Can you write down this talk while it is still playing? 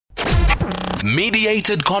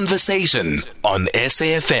Mediated Conversation on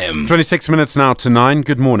SAFM. 26 minutes now to 9.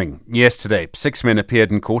 Good morning. Yesterday, 6 men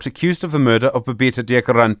appeared in court accused of the murder of Babita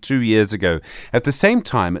Deokaran 2 years ago. At the same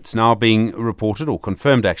time, it's now being reported, or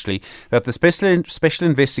confirmed actually, that the Special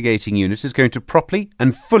Investigating Unit is going to properly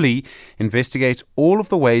and fully investigate all of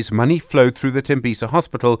the ways money flowed through the Tembisa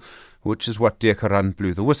Hospital, which is what Deokaran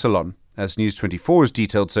blew the whistle on. As News24 has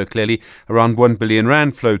detailed so clearly, around 1 billion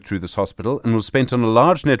rand flowed through this hospital and was spent on a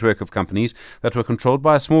large network of companies that were controlled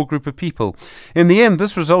by a small group of people. In the end,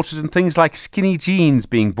 this resulted in things like skinny jeans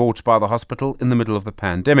being bought by the hospital in the middle of the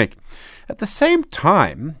pandemic. At the same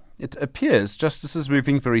time, it appears justice is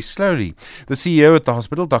moving very slowly. The CEO at the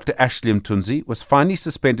hospital, Dr. Ashley Mthunzi, was finally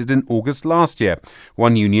suspended in August last year.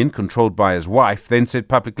 One union, controlled by his wife, then said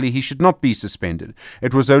publicly he should not be suspended.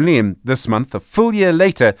 It was only in this month, a full year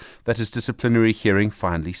later, that his disciplinary hearing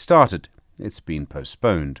finally started. It's been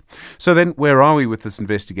postponed. So then, where are we with this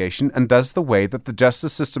investigation? And does the way that the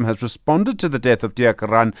justice system has responded to the death of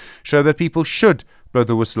Deokaran show that people should blow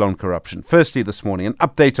the whistle on corruption? Firstly, this morning, an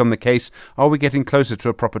update on the case. Are we getting closer to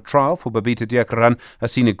a proper trial for Babita Deokaran?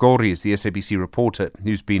 Hasina Gori is the SABC reporter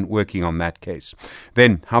who's been working on that case.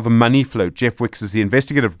 Then, how the money flowed. Jeff Wicks is the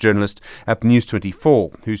investigative journalist at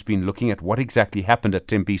News24, who's been looking at what exactly happened at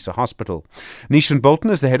Tembisa Hospital. Neeshan Balton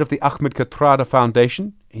is the head of the Ahmed Kathrada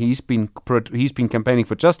Foundation. He's been campaigning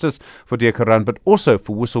for justice for Deokaran, but also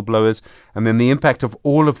for whistleblowers, and then the impact of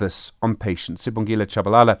all of this on patients. Sibongile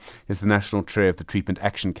Tshabalala is the national chair of the Treatment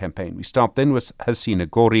Action Campaign. We start then with Hasina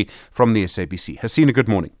Gori from the SABC. Hasina, good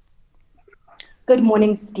morning. Good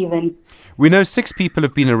morning, Stephen. We know 6 people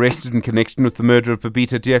have been arrested in connection with the murder of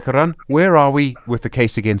Babita Deokaran. Where are we with the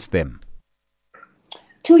case against them?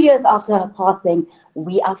 2 years after her passing,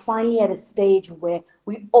 we are finally at a stage where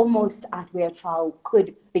we're almost at where a trial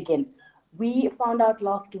could begin. We found out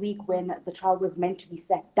last week when the trial was meant to be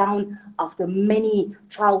set down after many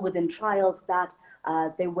trial within trials that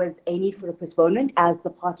there was a need for a postponement as the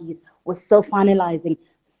parties were still finalizing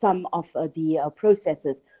some of the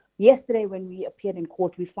processes. Yesterday, when we appeared in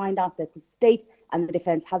court, we find out that the state and the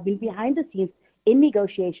defense have been behind the scenes in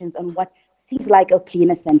negotiations on what seems like a plea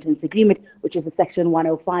and a sentence agreement, which is a Section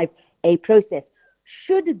 105A process.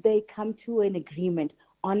 Should they come to an agreement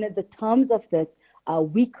on the terms of this,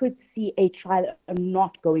 we could see a trial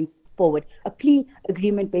not going forward. A plea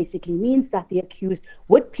agreement basically means that the accused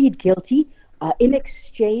would plead guilty in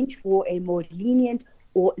exchange for a more lenient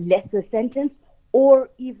or lesser sentence, or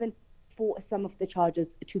even for some of the charges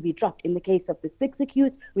to be dropped. In the case of the 6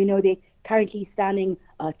 accused, we know they're currently standing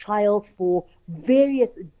trial for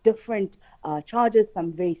various different charges,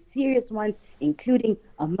 some very serious ones, including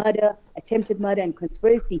a murder, attempted murder, and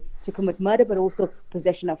conspiracy to commit murder, but also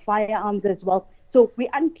possession of firearms as well. So we're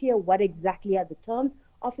unclear what exactly are the terms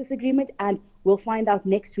of this agreement, and we'll find out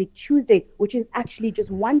next week, Tuesday, which is actually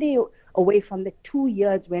just 1 day away from the 2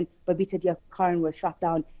 years when Babita Deokaran was shot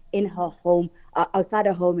down in her home, outside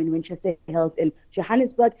her home in Winchester Hills in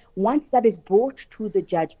Johannesburg. Once that is brought to the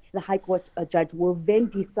judge, the High Court judge will then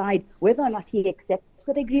decide whether or not he accepts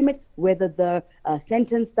that agreement, whether the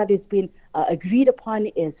sentence that has been agreed upon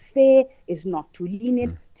is fair, is not too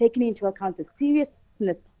lenient, taking into account the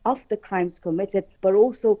seriousness of the crimes committed, but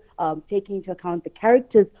also taking into account the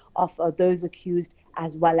characters of those accused,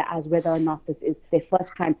 as well as whether or not this is their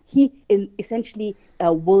first crime. He essentially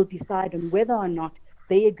will decide on whether or not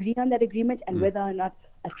they agree on that agreement and whether or not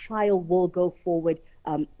a trial will go forward,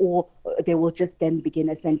 or they will just then begin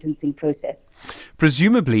a sentencing process.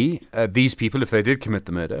 Presumably, these people, if they did commit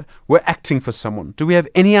the murder, were acting for someone. Do we have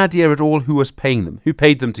any idea at all who was paying them, who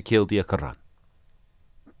paid them to kill Deokaran?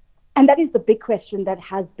 And that is the big question that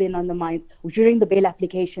has been on the minds. During the bail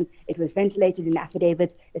application, it was ventilated in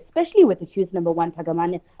affidavits, especially with accused number 1,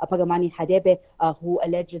 Pagamani Hadebe, who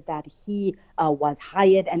alleged that he was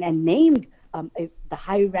hired and named the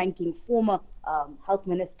high-ranking former health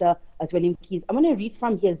minister, William Keys. I'm going to read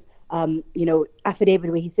from his affidavit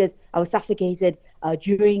where he says, "I was suffocated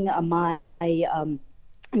during my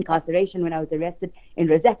incarceration when I was arrested in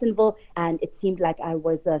Rosettenville, and it seemed like I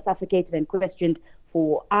was suffocated and questioned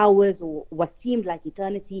for hours or what seemed like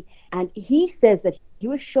eternity." And he says that he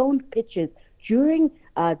was shown pictures during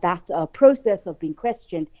that process of being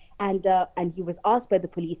questioned, and he was asked by the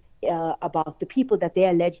police about the people that they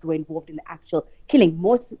alleged were involved in the actual killing.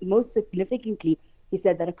 Most significantly, he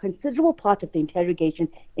said that a considerable part of the interrogation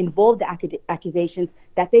involved the accusations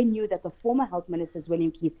that they knew that the former health minister,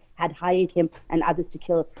 William Keys, had hired him and others to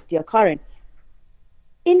kill Deokaran.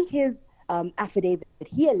 In his affidavit,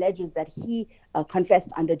 he alleges that he confessed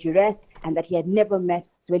under duress and that he had never met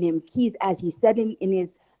William Keys, as he said in his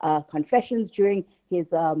confessions during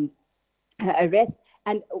his arrest,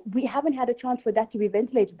 And we haven't had a chance for that to be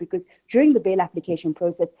ventilated because during the bail application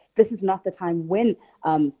process, this is not the time when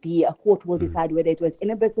the court will decide whether it was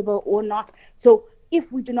inadmissible or not. So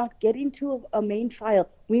if we do not get into a main trial,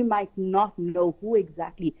 we might not know who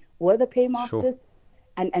exactly were the paymasters. Sure.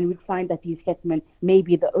 And we'd find that these hitmen may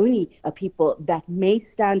be the only people that may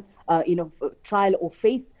stand, for trial or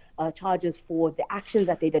face charges for the actions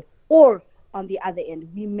that they did. Or on the other end,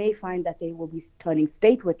 we may find that they will be turning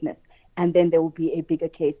state witness, and then there will be a bigger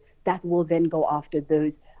case that will then go after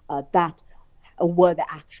those that were the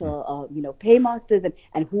actual, paymasters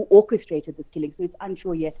and who orchestrated this killing. So it's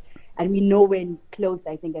unsure yet, and we're nowhere close,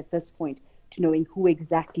 I think, at this point to knowing who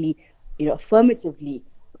exactly, affirmatively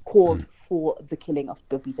called for the killing of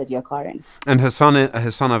Babita Deokaran. And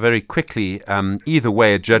Hasina, very quickly, either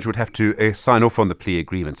way, a judge would have to sign off on the plea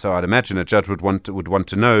agreement. So I'd imagine a judge would want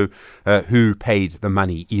to know who paid the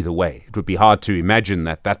money either way. It would be hard to imagine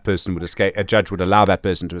that person would escape. A judge would allow that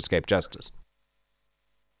person to escape justice.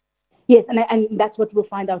 Yes, and that's what we'll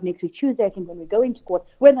find out next week, Tuesday, I think, when we go into court,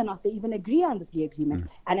 whether or not they even agree on this plea agreement,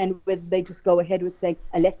 and whether they just go ahead with saying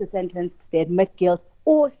a lesser sentence, they admit guilt,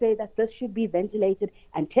 or say that this should be ventilated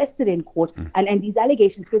and tested in court. And these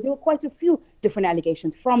allegations, because there were quite a few different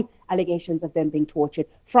allegations, from allegations of them being tortured,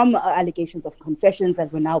 from allegations of confessions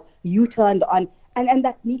that were now U-turned on, and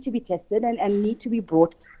that need to be tested and need to be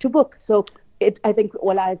brought to book. So I think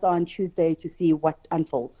all eyes are on Tuesday to see what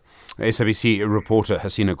unfolds. SABC reporter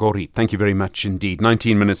Hasina Gori, thank you very much indeed.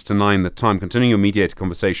 19 minutes to 9 the time. Continuing your mediated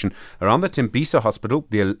conversation around the Tembisa Hospital,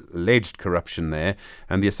 the alleged corruption there,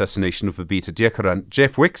 and the assassination of Babita Deokaran.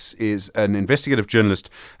 Jeff Wicks is an investigative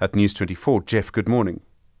journalist at News24. Jeff, good morning.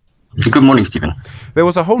 Good morning, Stephen. There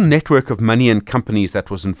was a whole network of money and companies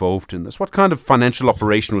that was involved in this. What kind of financial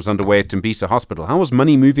operation was underway at Tembisa Hospital? How was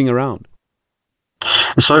money moving around?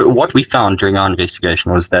 So what we found during our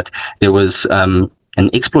investigation was that there was an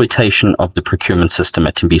exploitation of the procurement system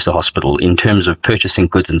at Tembisa Hospital in terms of purchasing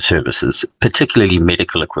goods and services, particularly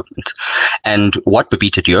medical equipment. And what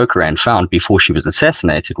Babita Deokaran found before she was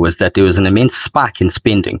assassinated was that there was an immense spike in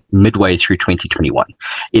spending midway through 2021.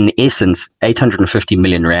 In essence, 850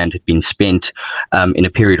 million rand had been spent in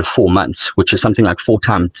a period of 4 months, which is something like 4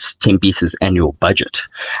 times Tembisa's annual budget.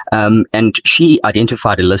 And she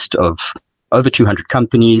identified a list of over 200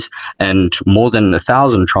 companies and more than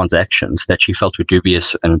 1,000 transactions that she felt were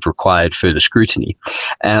dubious and required further scrutiny.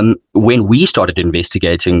 When we started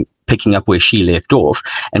investigating, picking up where she left off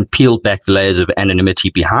and peeled back the layers of anonymity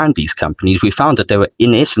behind these companies, we found that they were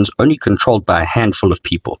in essence only controlled by a handful of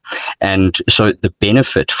people. And so the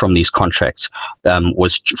benefit from these contracts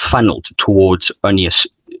was funneled towards only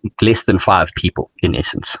less than 5 people in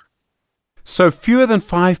essence. So fewer than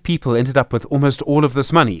 5 people ended up with almost all of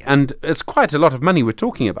this money, and it's quite a lot of money we're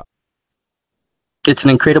talking about. It's an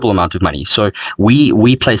incredible amount of money. So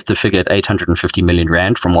we placed the figure at 850 million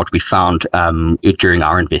rand from what we found during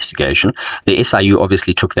our investigation. The SIU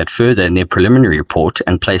obviously took that further in their preliminary report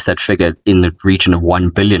and placed that figure in the region of 1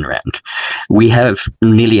 billion rand. We have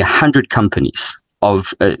nearly 100 companies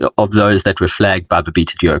of those that were flagged by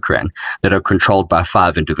Babita Deokaran that are controlled by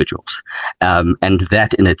 5 individuals. And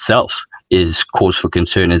that in itself is cause for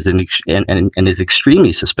concern and is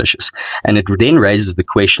extremely suspicious. And it then raises the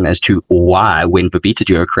question as to why, when Babita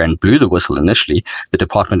Deokaran blew the whistle initially, the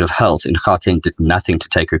Department of Health in Gauteng did nothing to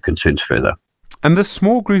take her concerns further. And this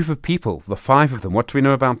small group of people, the 5 of them, what do we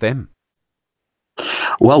know about them?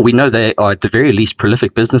 Well, we know they are at the very least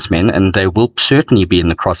prolific businessmen, and they will certainly be in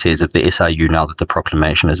the crosshairs of the SIU now that the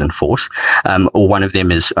proclamation is in force. One of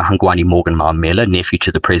them is Hangwani Morgan Maamela, nephew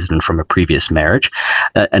to the president from a previous marriage.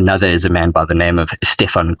 Another is a man by the name of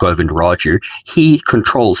Stefan Govindraju. He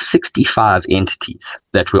controls 65 entities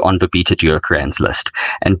that were on Babita Deokaran's list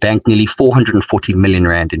and banked nearly 440 million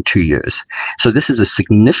rand in 2 years. So this is a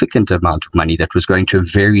significant amount of money that was going to a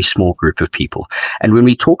very small group of people. And when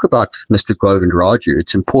we talk about Mr. Govindraju,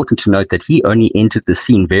 it's important to note that he only entered the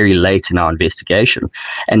scene very late in our investigation.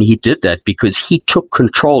 And he did that because he took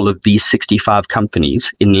control of these 65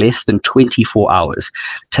 companies in less than 24 hours,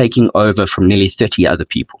 taking over from nearly 30 other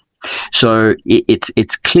people. So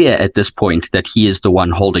it's clear at this point that he is the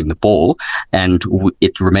one holding the ball, and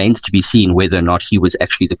it remains to be seen whether or not he was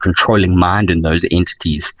actually the controlling mind in those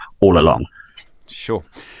entities all along. Sure.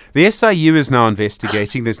 The SIU is now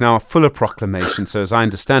investigating. There's now a fuller proclamation, so as I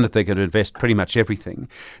understand it, they're going to invest pretty much everything.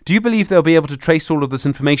 Do you believe they'll be able to trace all of this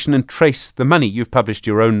information and trace the money? You've published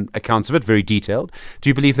your own accounts of it, very detailed. Do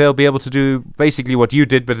you believe they'll be able to do basically what you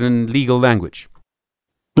did, but in legal language?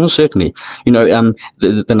 No, certainly.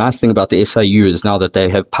 The nice thing about the SIU is now that they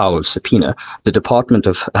have power of subpoena, the Department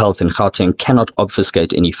of Health in Gauteng cannot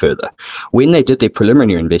obfuscate any further. When they did their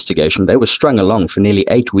preliminary investigation, they were strung along for nearly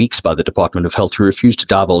 8 weeks by the Department of Health, who refused to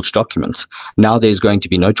divulge documents. Now there's going to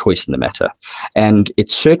be no choice in the matter. And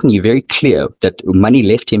it's certainly very clear that money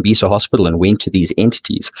left Tembisa Hospital and went to these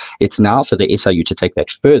entities. It's now for the SIU to take that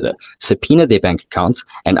further, subpoena their bank accounts,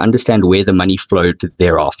 and understand where the money flowed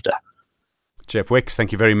thereafter. Jeff Wicks,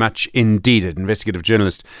 thank you very much indeed. Investigative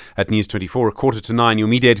journalist at News24. 8:45, your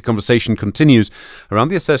mediated conversation continues around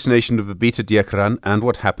the assassination of Tembisa Hospital and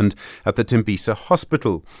what happened at the Tembisa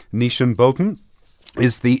Hospital. Neeshan Balton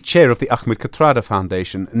is the chair of the Ahmed Kathrada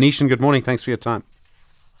Foundation. Neeshan, good morning. Thanks for your time.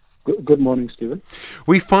 Good morning, Stephen.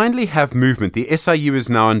 We finally have movement. The SIU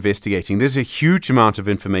is now investigating. There's a huge amount of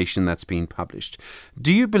information that's been published.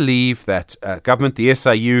 Do you believe that government, the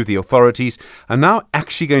SIU, the authorities are now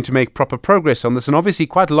actually going to make proper progress on this? And obviously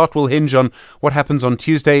quite a lot will hinge on what happens on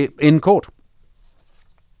Tuesday in court.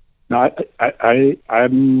 Now,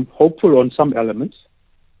 I'm hopeful on some elements.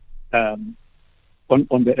 On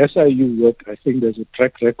the SIU work, I think there's a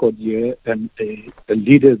track record here and a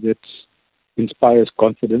leader that inspires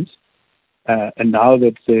confidence. And now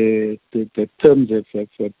that the terms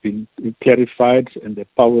have been clarified and the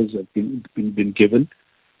powers have been given,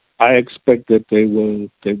 I expect that they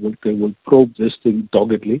will probe this thing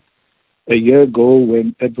doggedly. A year ago,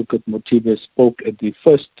 when Advocate Motibe spoke at the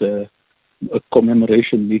first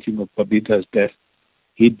commemoration meeting of Babita's death,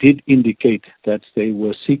 he did indicate that they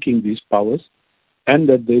were seeking these powers and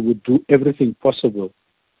that they would do everything possible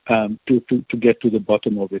to get to the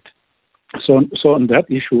bottom of it. So on that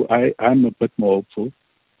issue, I'm a bit more hopeful.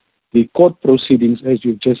 The court proceedings, as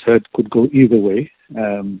you've just heard, could go either way.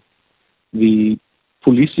 The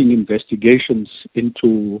policing investigations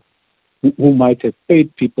into who might have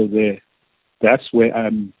paid people there, that's where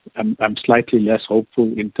I'm slightly less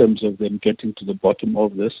hopeful in terms of them getting to the bottom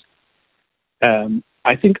of this.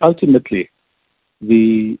 I think ultimately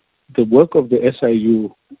the work of the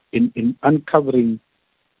SIU in uncovering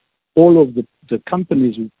all of the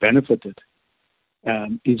companies who benefited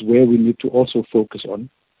is where we need to also focus on.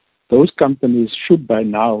 Those companies should by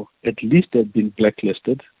now at least have been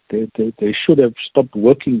blacklisted. They should have stopped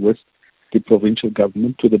working with the provincial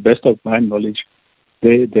government. To the best of my knowledge,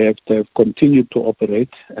 they have continued to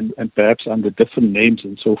operate and perhaps under different names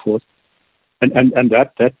and so forth. And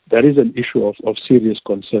that is an issue of serious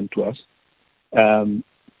concern to us.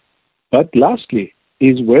 But lastly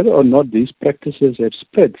is whether or not these practices have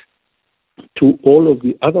spread to all of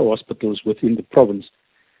the other hospitals within the province,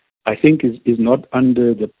 I think is not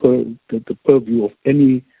under the purview of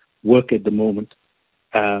any work at the moment.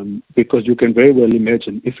 Because you can very well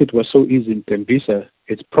imagine if it was so easy in Tembisa,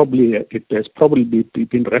 it has probably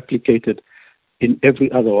been replicated in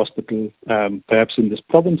every other hospital, perhaps in this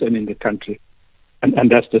province and in the country. And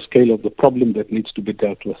that's the scale of the problem that needs to be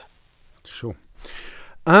dealt with. Sure.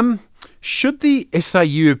 Should the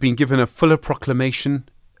SIU have been given a fuller proclamation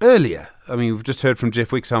earlier? I mean, we've just heard from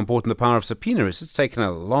Jeff Wicks how important the power of subpoena is. It's taken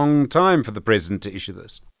a long time for the president to issue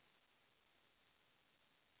this.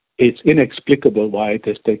 It's inexplicable why it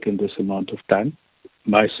has taken this amount of time.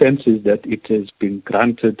 My sense is that it has been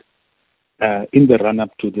granted in the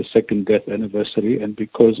run-up to the second death anniversary and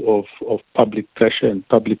because of public pressure and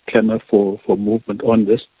public clamor for movement on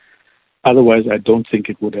this. Otherwise, I don't think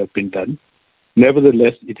it would have been done.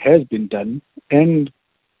 Nevertheless, it has been done, and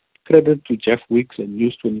credit to Jeff Wicks and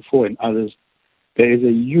News24 and others, there is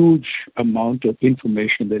a huge amount of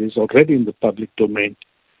information that is already in the public domain.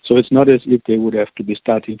 So it's not as if they would have to be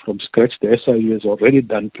starting from scratch. The SIU has already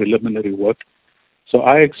done preliminary work. So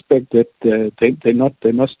I expect that they're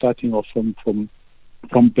not starting off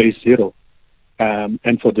from base zero,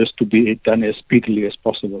 and for this to be done as speedily as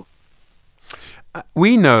possible.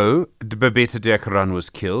 We know Tembisa Hospital was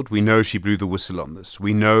killed. We know she blew the whistle on this.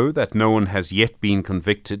 We know that no one has yet been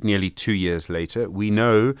convicted nearly 2 years later. We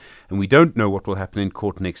know, and we don't know what will happen in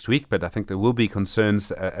court next week, but I think there will be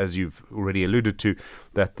concerns, as you've already alluded to,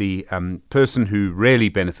 that the person who really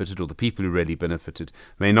benefited or the people who really benefited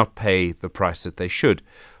may not pay the price that they should.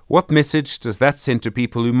 What message does that send to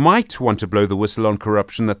people who might want to blow the whistle on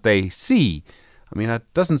corruption that they see? I mean,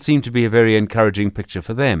 it doesn't seem to be a very encouraging picture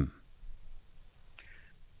for them.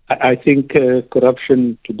 I think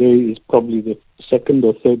corruption today is probably the second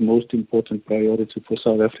or third most important priority for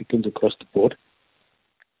South Africans across the board.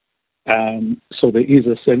 So there is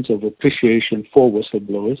a sense of appreciation for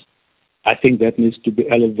whistleblowers. I think that needs to be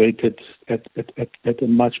elevated at a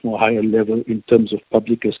much more higher level in terms of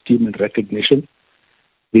public esteem and recognition.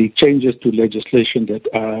 The changes to legislation that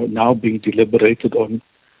are now being deliberated on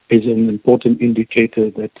is an important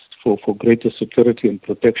indicator that for greater security and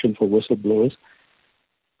protection for whistleblowers.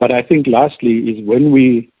 But I think lastly is when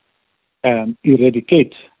we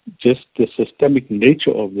eradicate just the systemic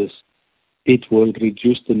nature of this, it will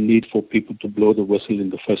reduce the need for people to blow the whistle in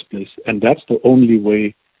the first place. And that's the only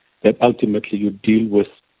way that ultimately you deal with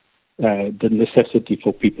the necessity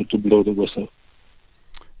for people to blow the whistle.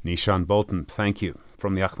 Neeshan Balton, thank you,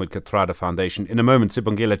 from the Ahmed Kathrada Foundation. In a moment,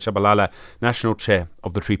 Sibongile Tshabalala, National Chair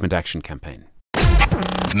of the Treatment Action Campaign.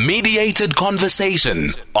 Mediated Conversation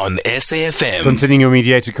on SAFM. Continuing your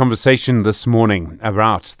mediated conversation this morning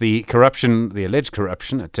about the alleged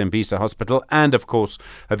corruption at Tembisa Hospital and, of course,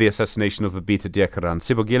 the assassination of Babita Deokaran.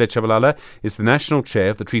 Sibongile Tshabalala is the National Chair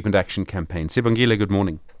of the Treatment Action Campaign. Sibongile, good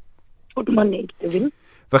morning. Good morning, Kevin.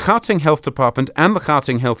 The Gauteng Health Department and the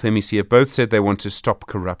Gauteng Health MEC have both said they want to stop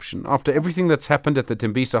corruption. After everything that's happened at the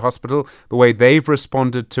Tembisa Hospital, the way they've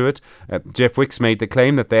responded to it, Jeff Wicks made the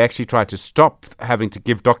claim that they actually tried to stop having to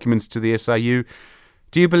give documents to the SIU.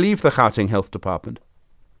 Do you believe the Gauteng Health Department?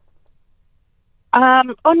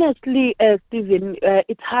 Honestly, Stephen,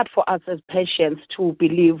 it's hard for us as patients to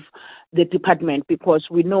believe the department because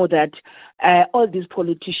we know that all these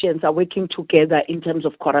politicians are working together in terms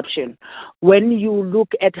of corruption. When you look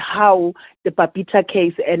at how the Babita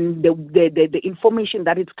case and the information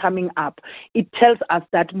that is coming up, it tells us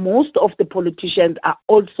that most of the politicians are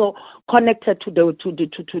also connected to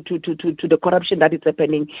the corruption that is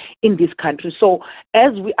happening in this country. So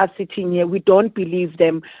as we are sitting here, we don't believe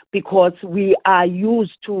them because we are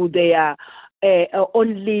used to their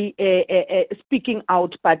only speaking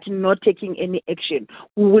out but not taking any action.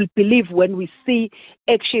 We will believe when we see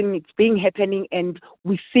action it's being happening and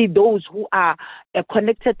we see those who are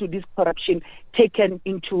connected to this corruption taken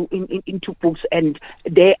into books and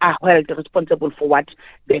they are held responsible for what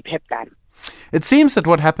they have done. It seems that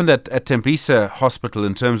what happened at Tembisa Hospital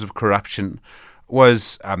in terms of corruption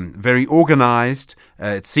was very organized,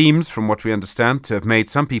 it seems, from what we understand, to have made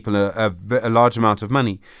some people a large amount of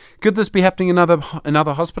money. Could this be happening in other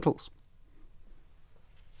hospitals?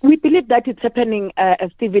 We believe that it's happening,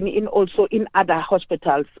 Stephen, also in other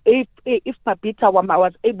hospitals. If Babita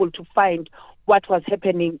was able to find what was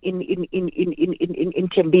happening in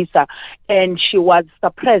Tembisa, and she was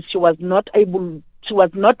suppressed, she was not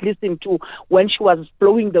listened to when she was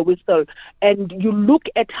blowing the whistle, and you look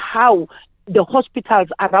at how the hospitals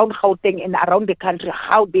around Gauteng and around the country,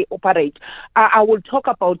 how they operate. I will talk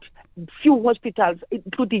about few hospitals,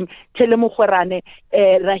 including Telemogorane,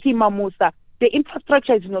 Rahima Musa. The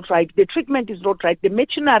infrastructure is not right. The treatment is not right. The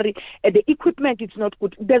machinery, the equipment is not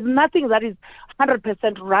good. There's nothing that is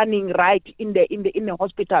 100% running right in the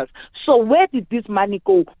hospitals. So where did this money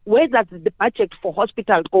go? Where does the budget for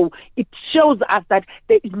hospitals go? It shows us that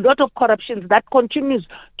there is a lot of corruption that continues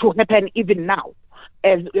to happen even now,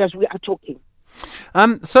 as we are talking.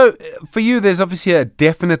 So for you, there's obviously a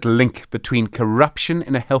definite link between corruption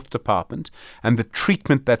in a health department and the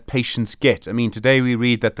treatment that patients get. I mean, today we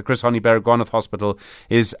read that the Chris Hani Baragwanath Hospital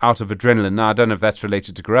is out of adrenaline. Now, I don't know if that's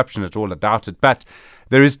related to corruption at all, I doubt it, but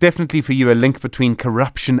there is definitely for you a link between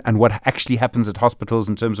corruption and what actually happens at hospitals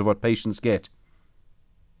in terms of what patients get.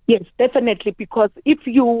 Yes, definitely. Because if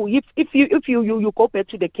you go back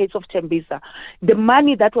to the case of Tembisa, the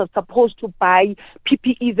money that was supposed to buy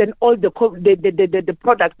PPEs and all the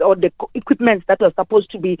products or the equipment that was supposed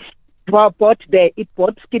to be bought there, it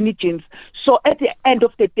bought skinny jeans. So at the end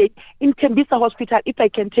of the day, in Tembisa Hospital, if I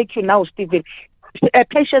can take you now, Stephen,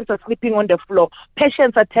 patients are sleeping on the floor.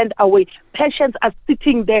 Patients are turned away. Patients are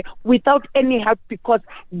sitting there without any help because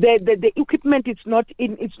the equipment is not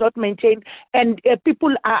maintained, and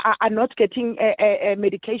people are not getting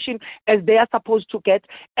medication as they are supposed to get.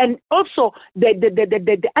 And also the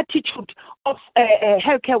attitude of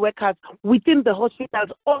healthcare workers within the hospitals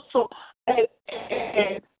also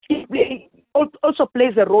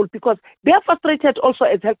plays a role because they are frustrated also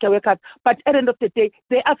as healthcare workers, but at the end of the day,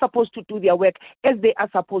 they are supposed to do their work as they are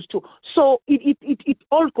supposed to. So it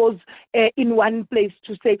all goes in one place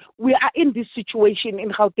to say we are in this situation in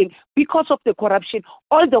Gauteng because of the corruption.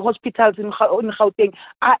 All the hospitals in Gauteng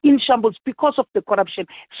are in shambles because of the corruption.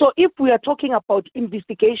 So if we are talking about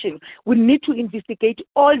investigation, we need to investigate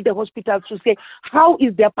all the hospitals to say how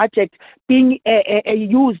is their budget being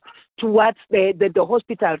used towards the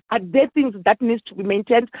hospital? Are there things that needs to be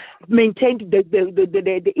maintained,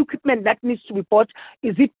 the equipment that needs to be bought,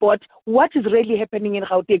 is it bought? What is really happening in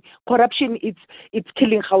Gauteng? Corruption, it's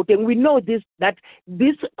killing Gauteng. We know that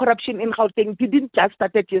this corruption in Gauteng didn't just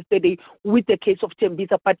started yesterday with the case of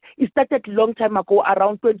Tembisa, but it started long time ago,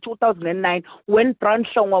 around 2009, when Brown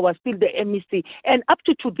Hlongwa was still the MEC. And up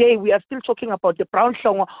to today, we are still talking about the Brown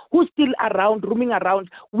Hlongwa who's still around, roaming around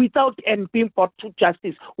without and being brought to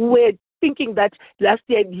justice. We're thinking that last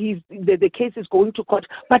year the case is going to court,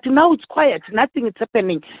 but now it's quiet. Nothing is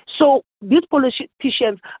happening. So these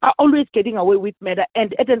politicians are always getting away with murder,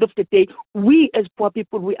 and at the end of the day, we as poor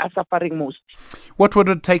people, we are suffering most. What would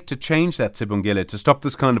it take to change that, Sibongile, to stop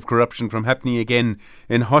this kind of corruption from happening again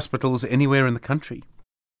in hospitals anywhere in the country?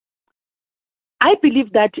 I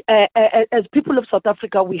believe that as people of South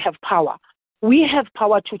Africa, we have power. We have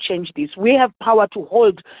power to change this. We have power to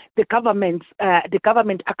hold the government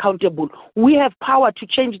accountable. We have power to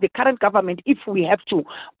change the current government if we have to.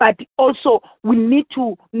 But also, we need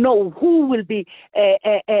to know who will be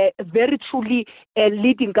very truly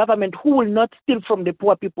leading government, who will not steal from the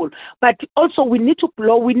poor people. But also, we need to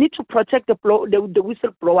protect the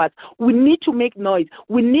whistleblowers. We need to make noise.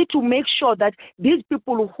 We need to make sure that these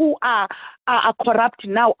people who are corrupt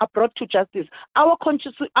now are brought to justice. Our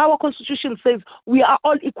constitution says we are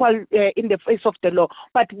all equal in the face of the law,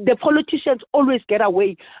 but the politicians always get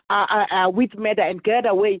away with murder and get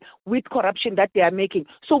away with corruption that they are making.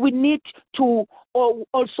 So we need to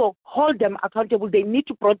also hold them accountable. They need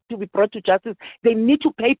to be brought to justice. They need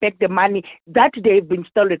to pay back the money that they've been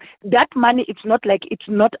stolen. That money, it's not like it's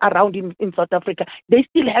not around in South Africa. They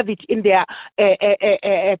still have it in their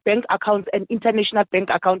bank accounts and international bank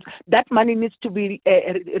accounts. That money needs to be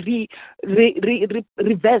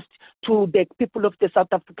reversed to the people of the South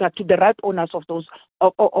Africa, to the right owners of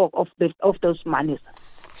those monies.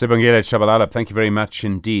 Sibongile Tshabalala, thank you very much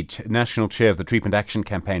indeed. National Chair of the Treatment Action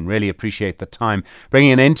Campaign. Really appreciate the time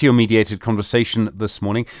bringing an end to your mediated conversation this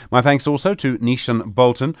morning. My thanks also to Neeshan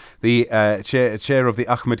Balton, the chair of the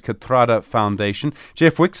Ahmed Kathrada Foundation.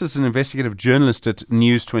 Jeff Wicks is an investigative journalist at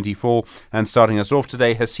News24. And starting us off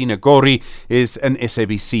today, Hasina Gori is an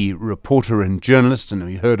SABC reporter and journalist. And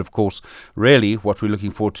we heard, of course, really what we're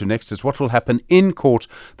looking forward to next is what will happen in court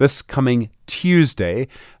this coming Tuesday,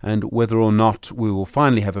 and whether or not we will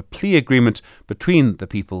finally have a plea agreement between the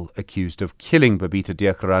people accused of killing Babita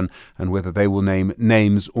Deokaran, and whether they will name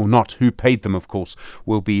names or not. Who paid them, of course,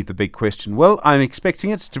 will be the big question. Well, I'm expecting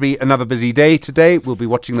it to be another busy day today. We'll be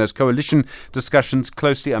watching those coalition discussions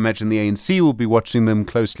closely. I imagine the ANC will be watching them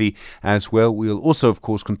closely as well. We'll also, of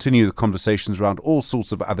course, continue the conversations around all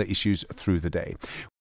sorts of other issues through the day.